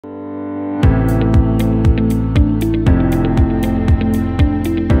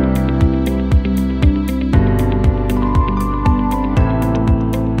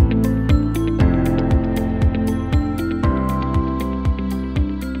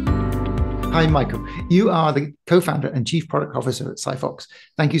Hi, Michael. You are the co-founder and chief product officer at SiPhox.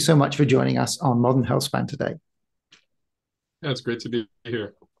 Thank you so much for joining us on Modern Healthspan today. Yeah, it's great to be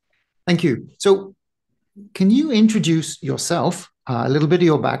here. Thank you. So, can you introduce yourself, a little bit of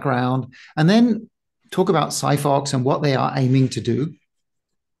your background, and then talk about SiPhox and what they are aiming to do?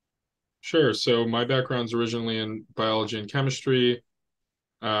 Sure. So my background's originally in biology and chemistry.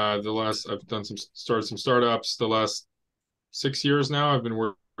 I've done started some startups. The last 6 years now, I've been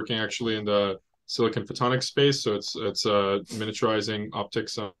working actually in the silicon photonics space. So it's miniaturizing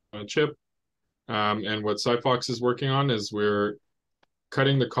optics on a chip. And what SiPhox is working on is we're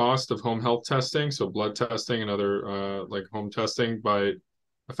cutting the cost of home health testing, so blood testing and other like home testing by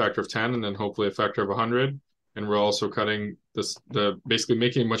a factor of 10, and then hopefully a factor of 100. And we're also cutting basically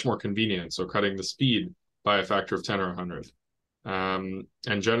making it much more convenient, so cutting the speed by a factor of 10 or 100,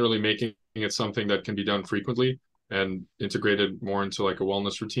 and generally making it something that can be done frequently and integrated more into like a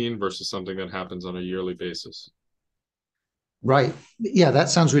wellness routine versus something that happens on a yearly basis. Right. Yeah, that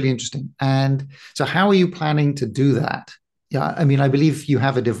sounds really interesting. And so, how are you planning to do that? Yeah, I mean, I believe you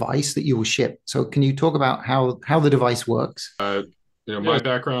have a device that you will ship. So, can you talk about how the device works? My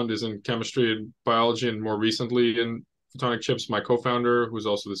background is in chemistry and biology, and more recently in photonic chips. My co-founder, who's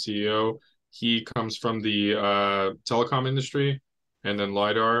also the CEO, he comes from the telecom industry and then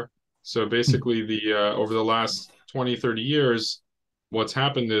LiDAR. So basically, the over the last 20, 30 years, what's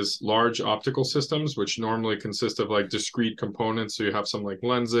happened is large optical systems, which normally consist of like discrete components. So you have some like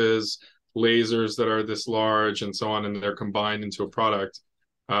lenses, lasers that are this large, and so on, and they're combined into a product.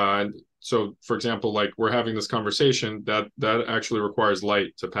 So for example, like we're having this conversation that actually requires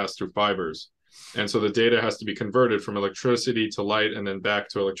light to pass through fibers. And so the data has to be converted from electricity to light and then back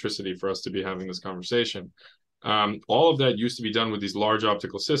to electricity for us to be having this conversation. All of that used to be done with these large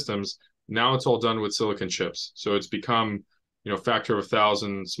optical systems. Now it's all done with silicon chips. So it's become, factor of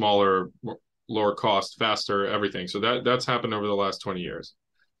 1,000, smaller, lower cost, faster, everything. So that's happened over the last 20 years.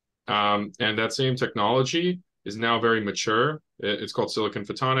 And that same technology is now very mature. It's called silicon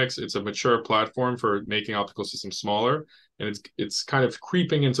photonics. It's a mature platform for making optical systems smaller, and it's kind of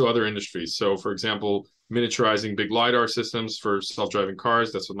creeping into other industries. So, for example, miniaturizing big LiDAR systems for self-driving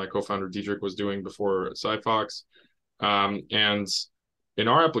cars. That's what my co-founder Diedrich was doing before SiPhox. And in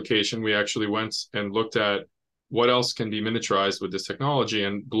our application, we actually went and looked at what else can be miniaturized with this technology.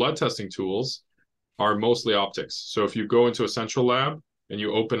 And blood testing tools are mostly optics. So if you go into a central lab and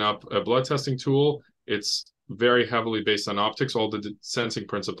you open up a blood testing tool, it's very heavily based on optics. All the sensing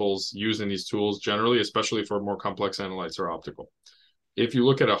principles used in these tools generally, especially for more complex analytes, are optical. If you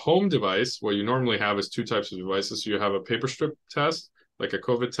look at a home device, what you normally have is two types of devices. So you have a paper strip test, like a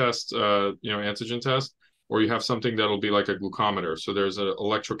COVID test, antigen test, or you have something that'll be like a glucometer. So there's an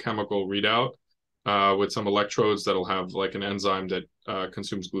electrochemical readout with some electrodes that'll have like an enzyme that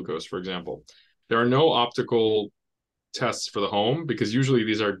consumes glucose, for example. There are no optical tests for the home because usually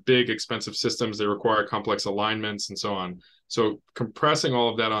these are big, expensive systems. They require complex alignments and so on. So compressing all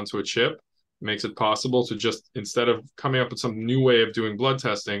of that onto a chip makes it possible to just, instead of coming up with some new way of doing blood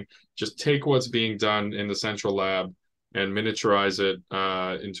testing, just take what's being done in the central lab and miniaturize it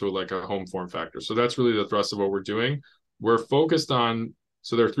into like a home form factor. So that's really the thrust of what we're doing. We're focused on,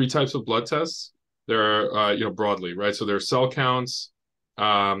 so there are three types of blood tests. There are, broadly, right? So there are cell counts,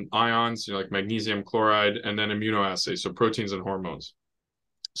 ions, like magnesium chloride, and then immunoassays, so proteins and hormones.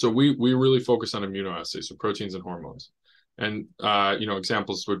 So we really focus on immunoassays, so proteins and hormones. And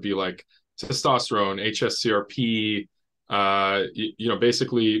examples would be like testosterone, HSCRP.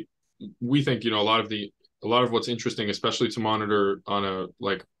 Basically, we think a lot of what's interesting, especially to monitor on a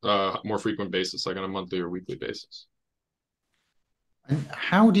more frequent basis, like on a monthly or weekly basis. And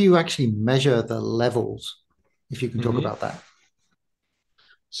how do you actually measure the levels, if you can talk Mm-hmm. about that?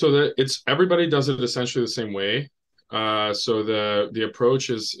 So that it's everybody does it essentially the same way. So the approach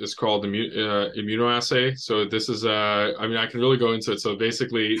is called immunoassay. So this is I can really go into it. So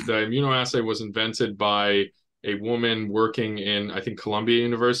basically, the immunoassay was invented by a woman working in, I think, Columbia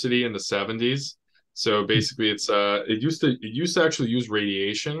University in the 70s. So basically, it used to actually use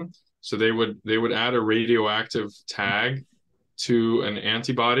radiation. So they would add a radioactive tag to an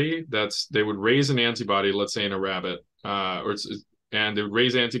antibody. They would raise an antibody, let's say in a rabbit, and they would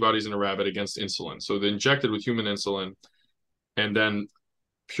raise antibodies in a rabbit against insulin. So they injected with human insulin and then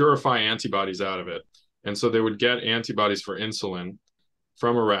purify antibodies out of it. And so they would get antibodies for insulin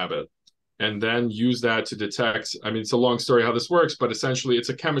from a rabbit and then use that to detect. I mean, it's a long story how this works, but essentially it's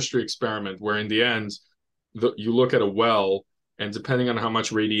a chemistry experiment where in the end, you look at a well, and depending on how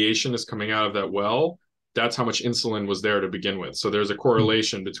much radiation is coming out of that well, that's how much insulin was there to begin with. So there's a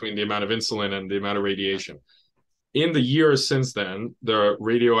correlation between the amount of insulin and the amount of radiation. In the years since then, the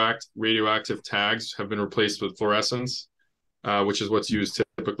radioactive tags have been replaced with fluorescence, which is what's used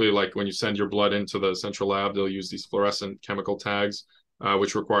typically. Like when you send your blood into the central lab, they'll use these fluorescent chemical tags,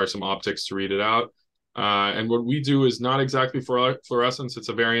 which require some optics to read it out. And what we do is not exactly for fluorescence; it's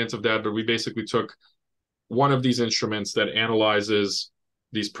a variant of that. But we basically took one of these instruments that analyzes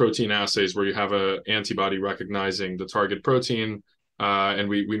these protein assays where you have an antibody recognizing the target protein, and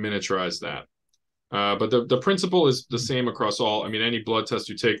we miniaturize that. But the principle is the same across all. I mean, any blood test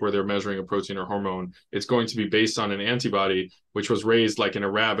you take where they're measuring a protein or hormone, it's going to be based on an antibody which was raised like in a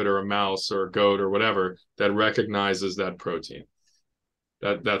rabbit or a mouse or a goat or whatever that recognizes that protein.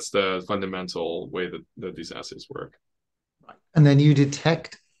 That's the fundamental way that these assays work. And then you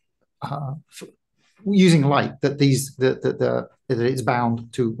detect using light that it's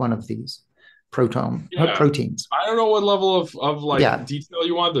bound to one of these proteins. I don't know what level of like Yeah. detail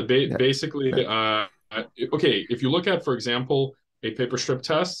you want. Basically, Yeah. okay, if you look at, for example, a paper strip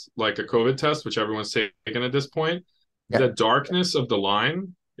test, like a COVID test, which everyone's taken at this point, Yeah. the darkness of the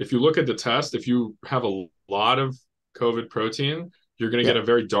line, if you look at the test, if you have a lot of COVID protein, you're going to Yeah. get a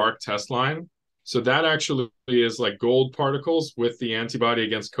very dark test line. So that actually is like gold particles with the antibody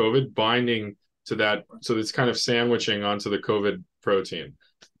against COVID binding to that. So it's kind of sandwiching onto the COVID protein.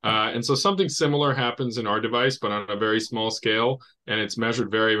 And so something similar happens in our device, but on a very small scale, and it's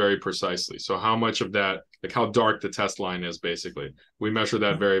measured very, very precisely. So how much of that, like how dark the test line is, basically, we measure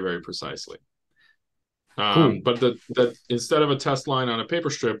that very, very precisely. Cool. But instead of a test line on a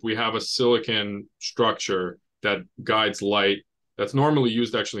paper strip, we have a silicon structure that guides light. That's normally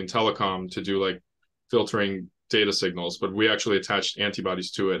used actually in telecom to do like filtering data signals, but we actually attach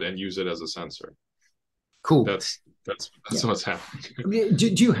antibodies to it and use it as a sensor. Cool. That's Yeah. what's happening. Do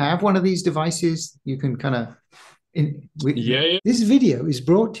you have one of these devices you can kind of Yeah. This video is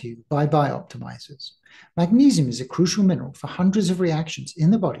brought to you by BiOptimizers. Magnesium is a crucial mineral for hundreds of reactions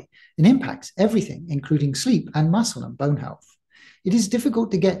in the body and impacts everything, including sleep and muscle and bone health. It is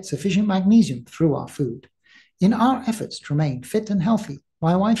difficult to get sufficient magnesium through our food. In our efforts to remain fit and healthy,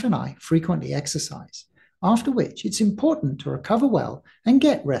 my wife and I frequently exercise, after which it's important to recover well and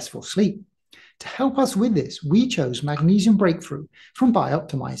get restful sleep. To help us with this, we chose Magnesium Breakthrough from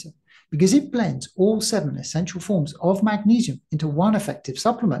BiOptimizer because it blends all 7 essential forms of magnesium into one effective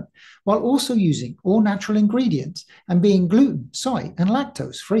supplement while also using all natural ingredients and being gluten, soy, and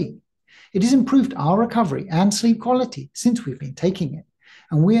lactose free. It has improved our recovery and sleep quality since we've been taking it.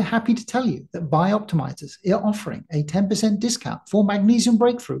 And we are happy to tell you that BiOptimizers are offering a 10% discount for Magnesium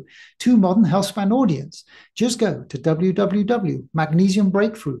Breakthrough to Modern Healthspan audience. Just go to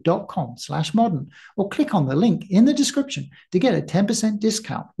www.magnesiumbreakthrough.com/modern or click on the link in the description to get a 10%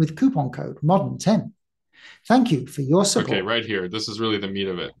 discount with coupon code MODERN10. Thank you for your support. Okay, right here. This is really the meat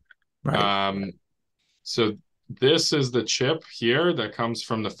of it. Right. So this is the chip here that comes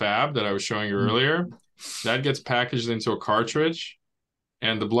from the fab that I was showing you earlier. That gets packaged into a cartridge,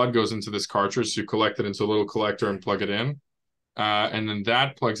 and the blood goes into this cartridge. So you collect it into a little collector and plug it in. And then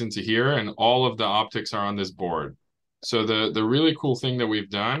that plugs into here, and all of the optics are on this board. So the really cool thing that we've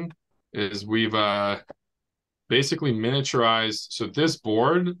done is we've basically miniaturized. So this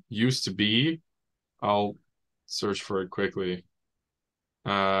board used to be, I'll search for it quickly.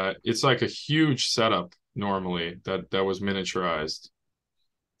 It's like a huge setup normally that was miniaturized.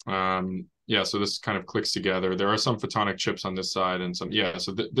 Yeah, so this kind of clicks together. There are some photonic chips on this side and some, yeah,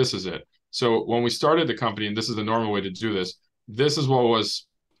 so this is it. So when we started the company, and this is the normal way to do this, this is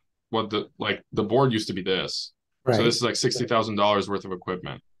what the board used to be this. Right. So this is like $60,000 worth of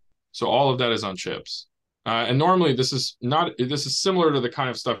equipment. So all of that is on chips. And normally this is similar to the kind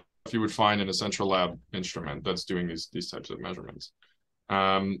of stuff you would find in a central lab instrument that's doing these types of measurements.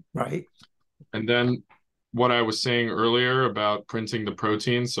 Right. And then what I was saying earlier about printing the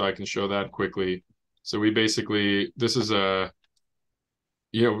protein, so I can show that quickly. So we basically, this is there's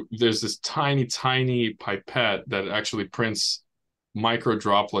this tiny, tiny pipette that actually prints micro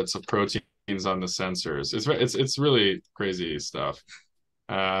droplets of proteins on the sensors. It's really crazy stuff.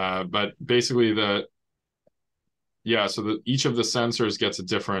 But basically each of the sensors gets a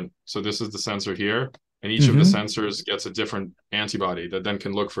different, so this is the sensor here, and each of the sensors gets a different antibody that then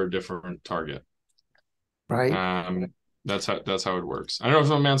can look for a different target. Right. That's how it works. I don't know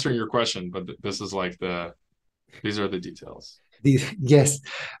if I'm answering your question, but this is like these are the details. Yes.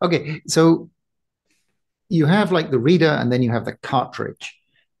 Okay. So you have like the reader and then you have the cartridge.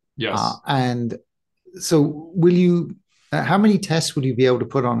 Yes. And so how many tests will you be able to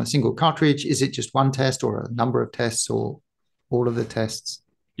put on a single cartridge? Is it just one test or a number of tests or all of the tests?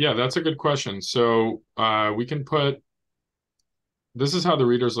 Yeah, that's a good question. So we can put, this is how the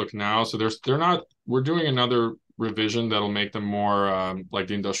readers look now. So we're doing another revision that'll make them more like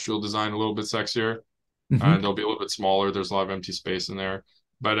the industrial design a little bit sexier. And Hmm. they'll be a little bit smaller. There's a lot of empty space in there.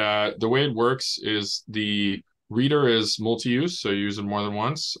 But the way it works is the reader is multi-use, so you use it more than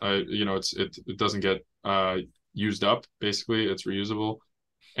once. It doesn't get used up. Basically, it's reusable.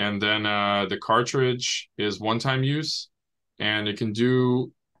 And then the cartridge is one-time use, and it can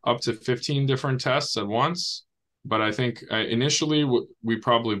do up to 15 different tests at once. But I think initially we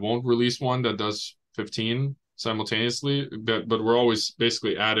probably won't release one that does 15 simultaneously. But we're always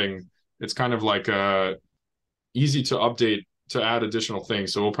basically adding. It's kind of like easy to update to add additional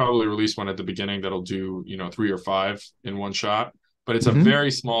things. So we'll probably release one at the beginning that'll do, 3 or 5 in one shot, but it's a Hmm.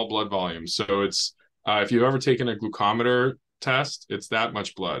 very small blood volume. So it's if you've ever taken a glucometer test, it's that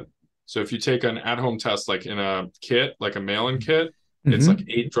much blood. So if you take an at-home test like in a kit, like a mail-in kit, it's like Hmm.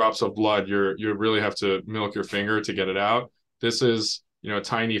 8 drops of blood. You really have to milk your finger to get it out. This is a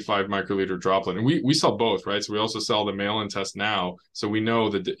tiny 5 microliter droplet, and we sell both, right? So we also sell the mail-in test now, so we know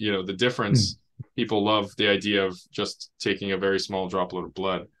that the difference. People love the idea of just taking a very small droplet of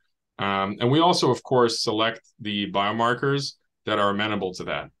blood. And we also, of course, select the biomarkers that are amenable to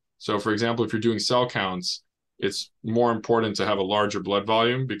that. So, for example, if you're doing cell counts, it's more important to have a larger blood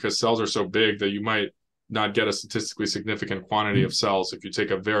volume because cells are so big that you might not get a statistically significant quantity of cells if you take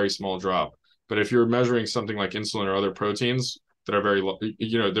a very small drop. But if you're measuring something like insulin or other proteins that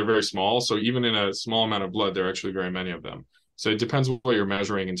are they're very small. So even in a small amount of blood, there are actually very many of them. So it depends what you're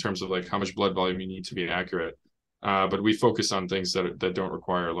measuring in terms of like how much blood volume you need to be accurate. But we focus on things that don't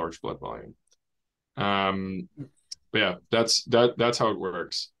require a large blood volume. Um, but yeah, that's how it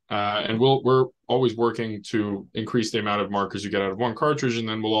works. And we're always working to increase the amount of markers you get out of one cartridge, and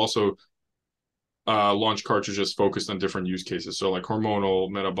then we'll also launch cartridges focused on different use cases, so like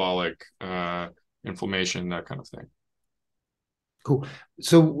hormonal, metabolic, inflammation, that kind of thing. Cool.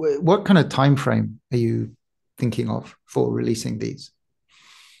 So, what kind of time frame are you thinking of for releasing these?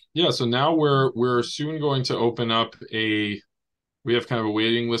 Yeah, so now we're soon going to open up a we have kind of a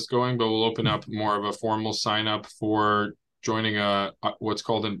waiting list going, but we'll open up more of a formal sign up for joining what's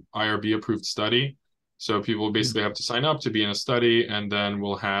called an IRB approved study. So people basically have to sign up to be in a study, and then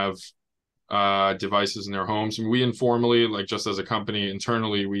we'll have devices in their homes. And we informally, like just as a company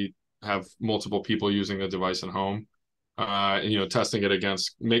internally, we have multiple people using the device at home, and testing it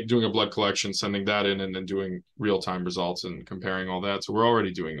against doing a blood collection, sending that in, and then doing real time results and comparing all that. So we're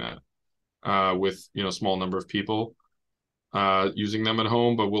already doing that with a small number of people using them at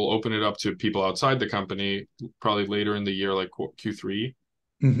home, but we'll open it up to people outside the company probably later in the year, like Q3,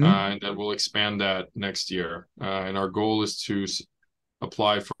 Hmm. and then we'll expand that next year. And our goal is to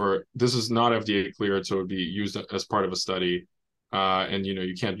apply for this is not FDA cleared, so it would be used as part of a study, and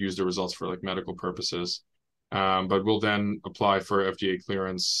you can't use the results for like medical purposes. But we'll then apply for FDA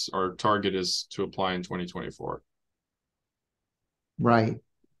clearance. Our target is to apply in 2024. Right.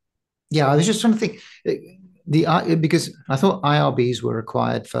 Yeah, I was just trying to think because I thought IRBs were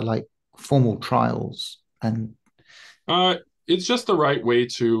required for like formal trials and Uh, it's just the right way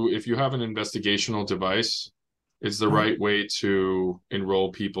to, if you have an investigational device, it's the right. right way to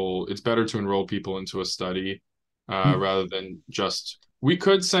enroll people. It's better to enroll people into a study Mm. rather than we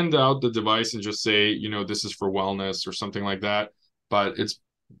could send out the device and just say, this is for wellness or something like that. But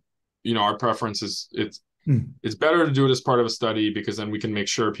our preference is Mm. it's better to do it as part of a study because then we can make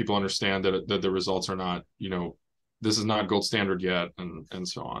sure people understand that the results are not, this is not gold standard yet and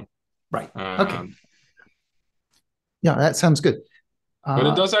so on. Right. Okay. Um, Yeah, that sounds good. But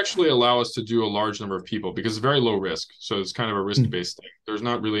it Uh, does actually allow us to do a large number of people because it's very low risk. So it's kind of a mm. risk-based thing. There's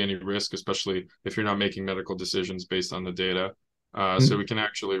not really any risk, especially if you're not making medical decisions based on the data. So Mm. we can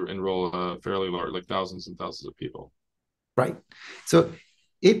actually enroll a fairly large, like thousands and thousands of people. Right. So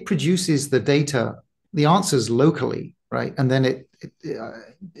it produces the data, the answers locally, right? And then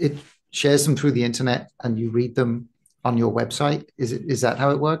it shares them through the internet and you read them on your website. Is that how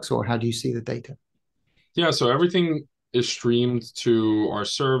it works, or how do you see the data? Yeah, so everything is streamed to our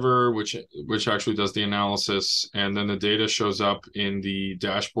server, which actually does the analysis, and then the data shows up in the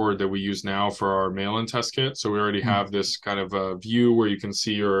dashboard that we use now for our mail-in test kit. So we already Mm. have this kind of a view where you can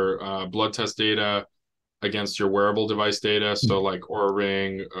see your blood test data against your wearable device data, so Mm. like Oura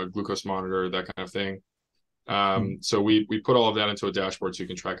Ring, a glucose monitor, that kind of thing. Mm. So we put all of that into a dashboard so you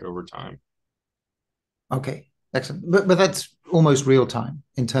can track it over time. Okay, excellent. But that's almost real time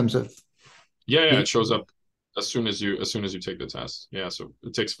in terms of Yeah, yeah, the. it shows up as soon as you take the test. Yeah, so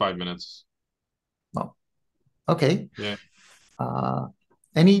it takes 5 minutes. Oh, okay. Yeah. Uh,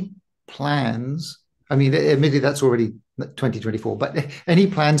 any plans? I mean, admittedly, that's already 2024, but any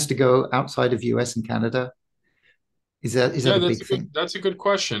plans to go outside of US and Canada? Is that Yeah, a big thing? that's a good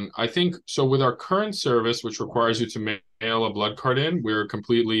question. I think so with our current service, which requires you to mail a blood card in, we're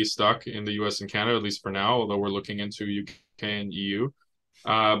completely stuck in the US and Canada, at least for now, although we're looking into UK and EU.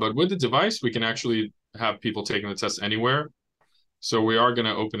 But with the device, we can actually have people taking the test anywhere. So we are going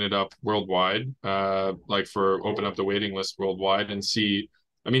to open it up worldwide, like for open up the waiting list worldwide and see.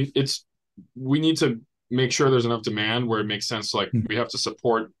 I mean, we need to make sure there's enough demand where it makes sense. Like Mm. we have to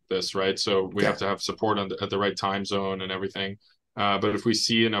support this, right? So we have Yeah. to have support at the right time zone and everything. But if we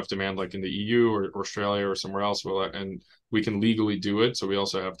see enough demand, like in the EU or Australia or somewhere else, and we can legally do it. So we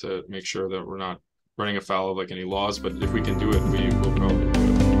also have to make sure that we're not running afoul of like any laws. But if we can do it, we will probably